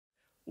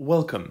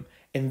Welcome.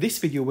 In this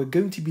video we're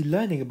going to be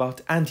learning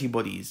about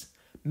antibodies,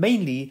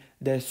 mainly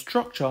their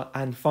structure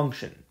and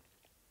function.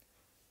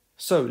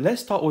 So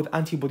let's start with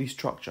antibody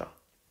structure.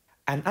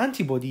 An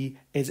antibody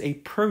is a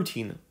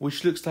protein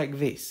which looks like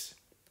this.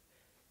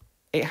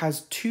 It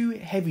has two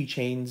heavy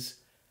chains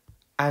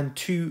and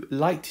two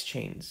light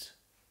chains.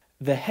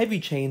 The heavy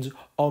chains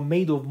are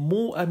made of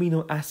more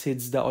amino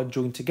acids that are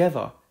joined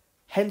together,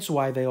 hence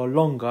why they are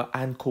longer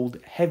and called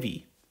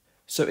heavy.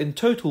 So in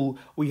total,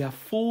 we have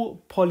 4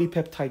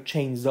 polypeptide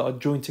chains that are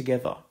joined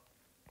together.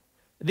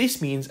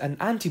 This means an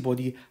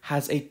antibody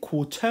has a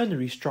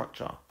quaternary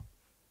structure.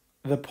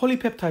 The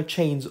polypeptide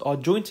chains are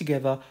joined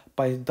together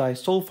by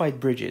disulfide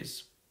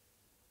bridges.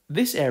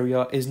 This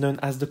area is known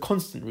as the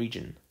constant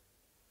region.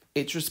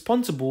 It's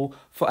responsible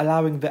for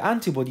allowing the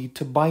antibody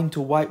to bind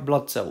to white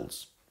blood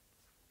cells.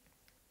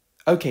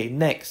 Okay,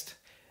 next.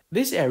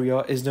 This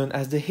area is known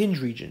as the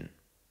Hinge region.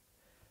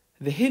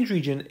 The Hinge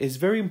region is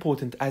very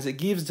important as it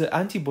gives the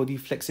antibody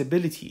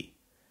flexibility,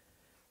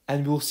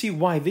 and we'll see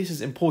why this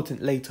is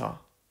important later.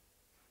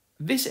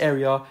 This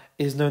area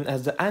is known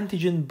as the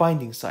antigen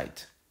binding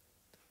site.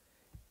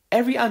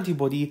 Every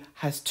antibody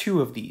has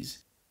 2 of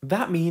these.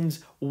 That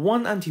means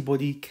one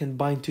antibody can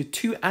bind to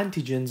 2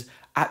 antigens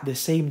at the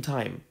same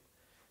time.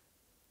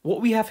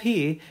 What we have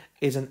here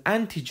is an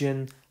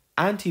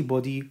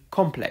antigen-antibody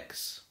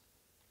complex.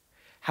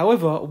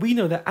 However, we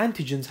know that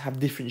antigens have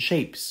different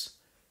shapes.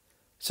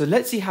 So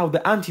let's see how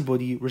the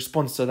antibody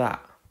responds to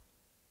that.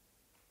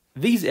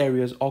 These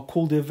areas are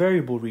called the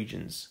variable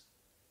regions.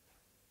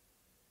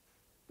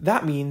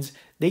 That means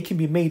they can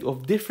be made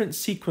of different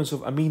sequence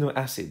of amino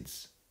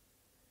acids.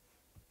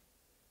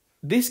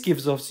 This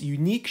gives us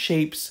unique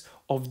shapes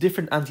of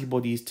different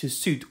antibodies to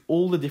suit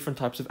all the different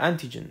types of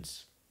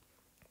antigens.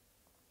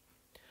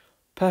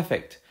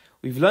 Perfect.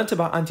 We've learnt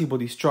about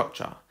antibody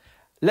structure.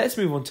 Let's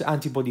move on to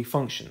antibody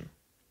function.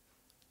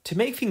 To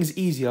make things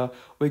easier,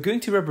 we're going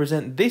to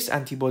represent this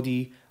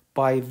antibody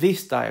by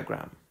this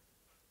diagram.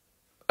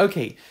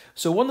 Okay,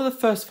 so one of the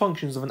first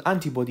functions of an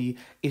antibody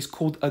is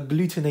called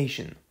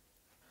agglutination.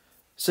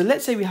 So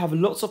let's say we have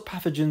lots of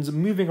pathogens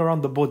moving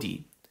around the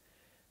body.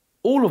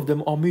 All of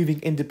them are moving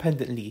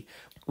independently,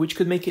 which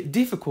could make it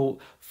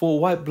difficult for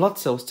white blood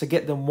cells to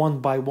get them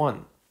one by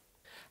one.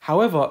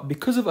 However,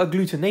 because of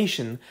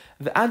agglutination,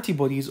 the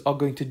antibodies are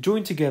going to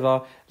join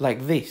together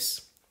like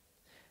this.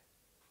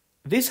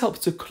 This helps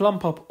to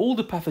clump up all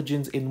the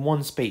pathogens in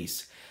one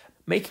space,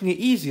 making it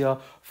easier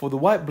for the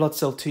white blood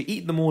cell to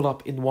eat them all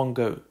up in one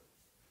go.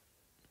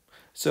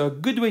 So a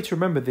good way to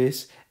remember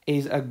this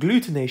is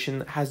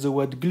agglutination has the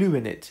word glue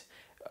in it,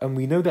 and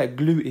we know that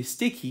glue is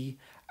sticky,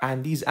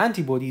 and these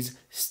antibodies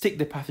stick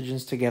the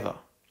pathogens together.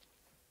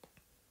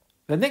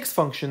 The next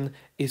function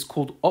is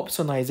called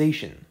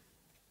opsonization.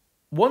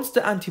 Once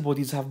the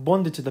antibodies have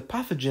bonded to the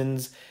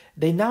pathogens,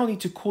 they now need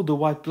to call the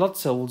white blood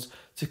cells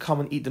to come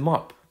and eat them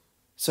up.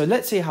 So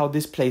let's see how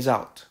this plays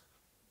out.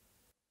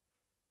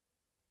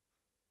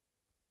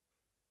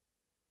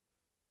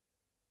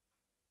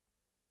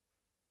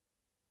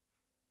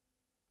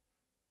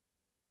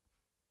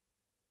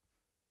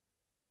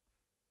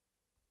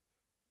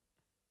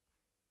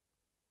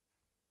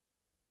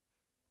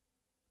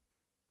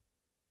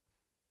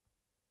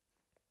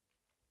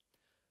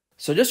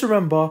 So just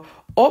remember,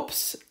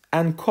 ops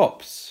and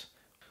cops.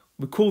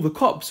 We call the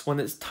cops when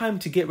it's time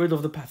to get rid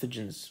of the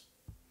pathogens.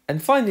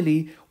 And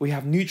finally, we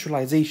have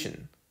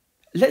neutralization.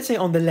 Let's say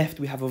on the left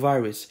we have a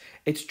virus.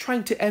 It's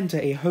trying to enter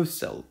a host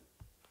cell.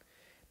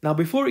 Now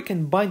before it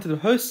can bind to the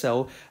host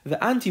cell,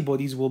 the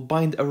antibodies will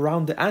bind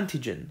around the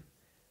antigen.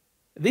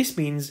 This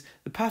means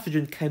the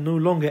pathogen can no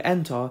longer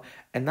enter,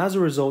 and as a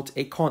result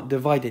it can't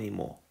divide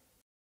anymore.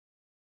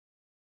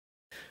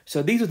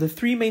 So these are the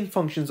 3 main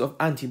functions of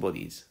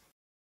antibodies.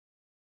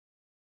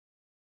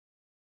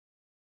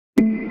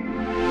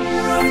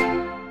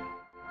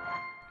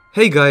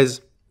 Hey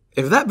guys!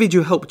 If that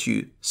video helped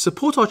you,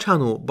 support our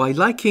channel by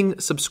liking,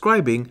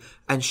 subscribing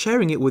and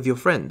sharing it with your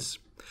friends.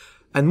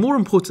 And more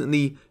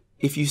importantly,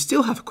 if you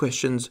still have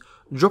questions,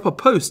 drop a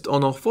post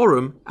on our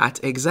forum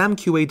at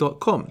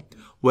ExamQA.com,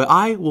 where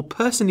I will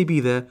personally be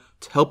there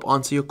to help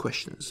answer your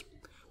questions.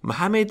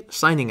 Mohammed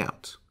signing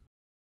out.